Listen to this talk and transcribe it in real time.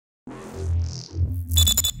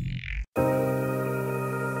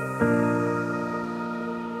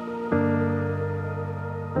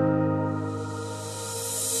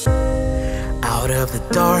of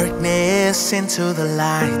the darkness into the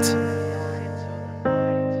light.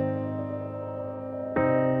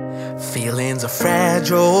 Feelings are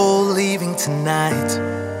fragile, leaving tonight.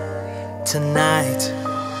 Tonight.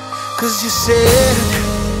 'Cause you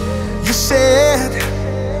said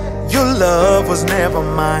your love was never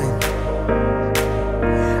mine.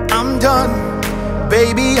 I'm done,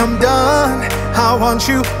 baby, I'm done. I want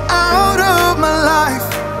you out of my life.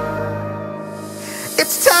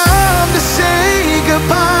 It's time to say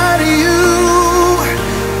goodbye to you.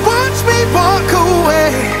 Watch me walk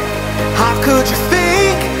away. How could you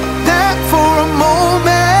think that for a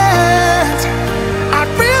moment I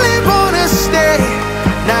really wanna stay?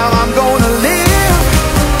 Now I'm gonna live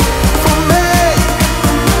for me,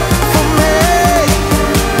 for me,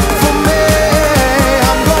 for me.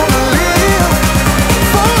 I'm gonna live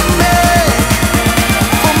for me,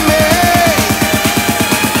 for me.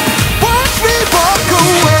 Watch me walk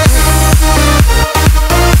away.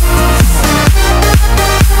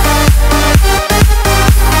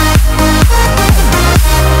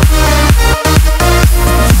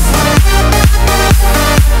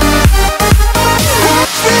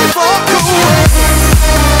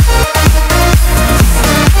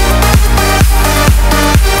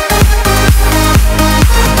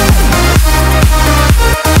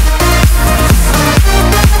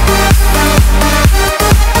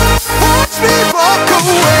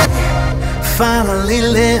 Finally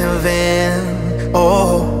living,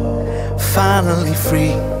 oh, finally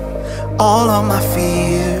free. All of my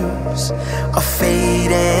fears are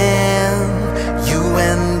fading. You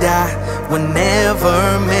and I were never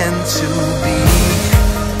meant to be.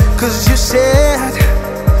 'Cause you said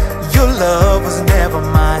your love was never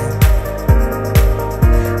mine.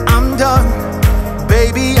 I'm done,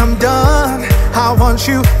 baby, I'm done. I want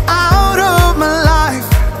you